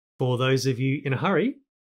For those of you in a hurry,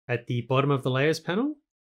 at the bottom of the Layers panel,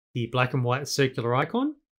 the black and white circular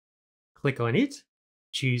icon, click on it,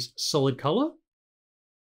 choose Solid Color,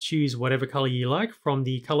 choose whatever color you like from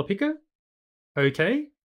the color picker, OK,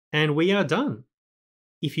 and we are done.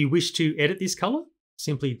 If you wish to edit this color,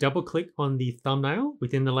 simply double click on the thumbnail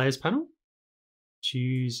within the Layers panel,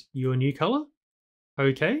 choose your new color,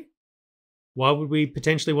 OK. Why would we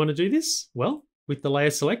potentially want to do this? Well, with the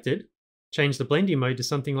layer selected, change the blending mode to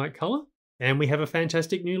something like color, and we have a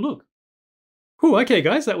fantastic new look. Whew, okay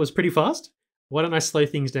guys, that was pretty fast. Why don't I slow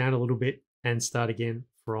things down a little bit and start again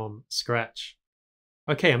from scratch.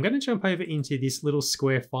 Okay, I'm going to jump over into this little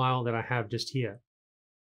square file that I have just here.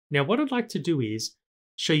 Now what I'd like to do is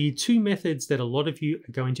show you two methods that a lot of you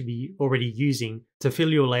are going to be already using to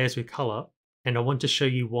fill your layers with color, and I want to show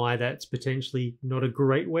you why that's potentially not a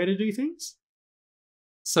great way to do things.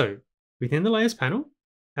 So within the Layers panel,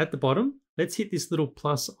 at the bottom, let's hit this little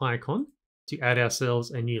plus icon to add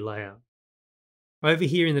ourselves a new layer. Over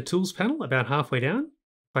here in the Tools panel, about halfway down,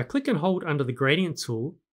 if I click and hold under the Gradient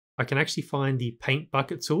tool, I can actually find the Paint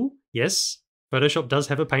Bucket tool. Yes, Photoshop does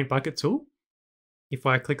have a Paint Bucket tool. If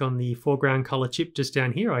I click on the foreground color chip just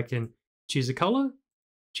down here, I can choose a color,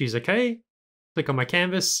 choose OK, click on my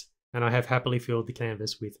canvas, and I have happily filled the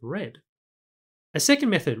canvas with red. A second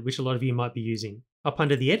method, which a lot of you might be using, up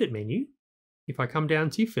under the Edit menu, if I come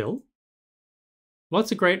down to Fill,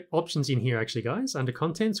 lots of great options in here actually guys. Under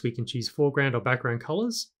Contents, we can choose foreground or background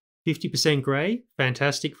colors. 50% gray,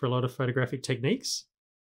 fantastic for a lot of photographic techniques.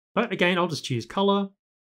 But again, I'll just choose color.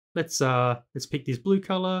 Let's pick this blue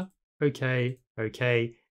color. Okay,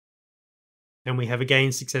 okay. And we have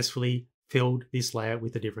again successfully filled this layer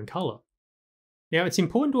with a different color. Now it's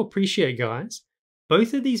important to appreciate guys,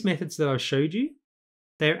 both of these methods that I've showed you,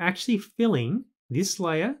 they're actually filling this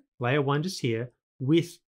layer, layer 1 just here,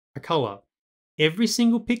 with a color. Every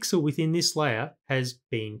single pixel within this layer has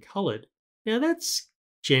been colored. Now that's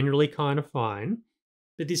generally kind of fine,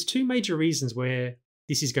 but there's two major reasons where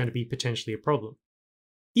this is going to be potentially a problem.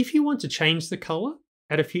 If you want to change the color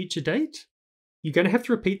at a future date, you're going to have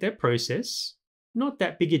to repeat that process. Not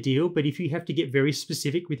that big a deal, but if you have to get very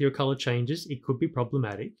specific with your color changes, it could be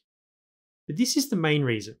problematic. But this is the main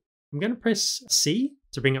reason. I'm going to press C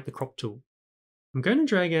to bring up the crop tool. I'm going to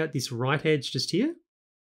drag out this right edge just here,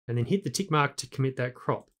 and then hit the tick mark to commit that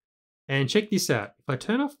crop. And check this out. If I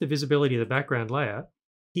turn off the visibility of the background layer,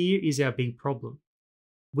 here is our big problem.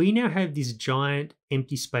 We now have this giant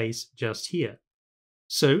empty space just here.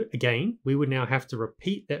 So again, we would now have to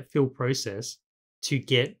repeat that fill process to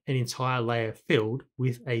get an entire layer filled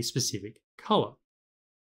with a specific color.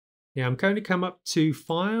 Now I'm going to come up to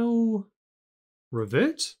File,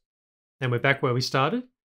 Revert, and we're back where we started.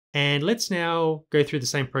 And let's now go through the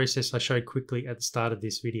same process I showed quickly at the start of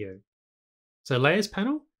this video. So Layers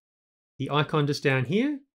panel, the icon just down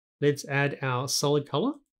here, let's add our solid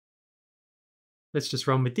color. Let's just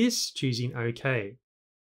run with this, choosing OK.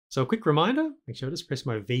 So a quick reminder, make sure I just press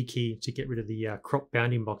my V key to get rid of the crop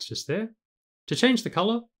bounding box just there. To change the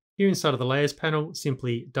color, here inside of the Layers panel,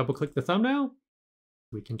 simply double click the thumbnail.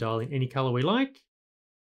 We can dial in any color we like.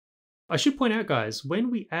 I should point out guys,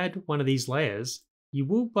 when we add one of these layers, you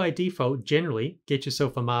will by default generally get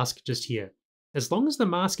yourself a mask just here. As long as the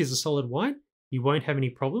mask is a solid white, you won't have any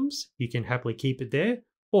problems. You can happily keep it there,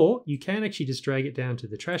 or you can actually just drag it down to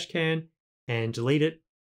the trash can and delete it.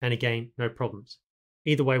 And again, no problems.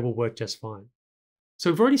 Either way will work just fine. So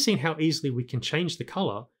we've already seen how easily we can change the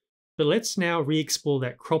color, but let's now re-explore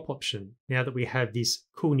that crop option now that we have this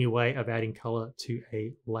cool new way of adding color to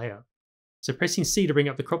a layer. So pressing C to bring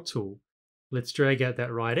up the crop tool, let's drag out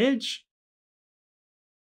that right edge.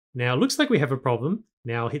 Now it looks like we have a problem.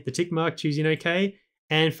 Now I'll hit the tick mark, choosing OK,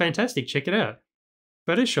 and fantastic, check it out.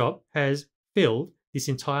 Photoshop has filled this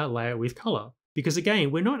entire layer with color, because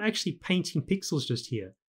again, we're not actually painting pixels just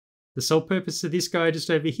here. The sole purpose of this guy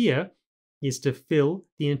just over here is to fill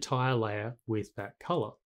the entire layer with that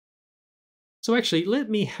color. So actually, let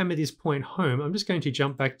me hammer this point home. I'm just going to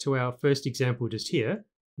jump back to our first example just here.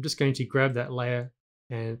 I'm just going to grab that layer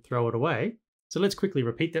and throw it away. So let's quickly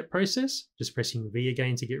repeat that process, just pressing V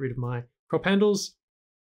again to get rid of my crop handles.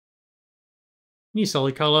 New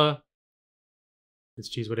solid color. Let's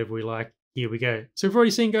choose whatever we like. Here we go. So we've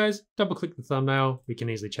already seen guys, double click the thumbnail. We can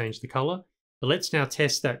easily change the color, but let's now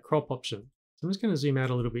test that crop option. So I'm just going to zoom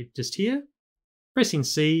out a little bit just here. Pressing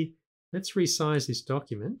C, let's resize this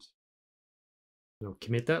document. And I'll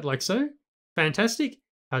commit that like so. Fantastic.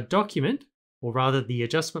 Our document, or rather the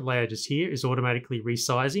adjustment layer just here, is automatically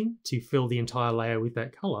resizing to fill the entire layer with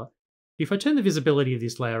that color. If I turn the visibility of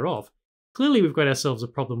this layer off, clearly we've got ourselves a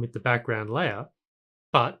problem with the background layer.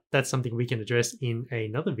 but that's something we can address in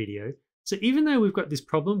another video. So even though we've got this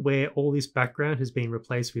problem where all this background has been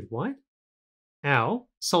replaced with white, our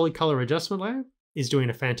solid color adjustment layer is doing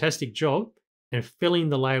a fantastic job and filling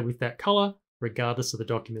the layer with that color regardless of the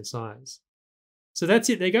document size. So that's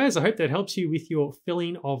it there, guys. I hope that helps you with your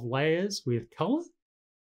filling of layers with color.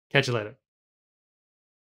 Catch you later.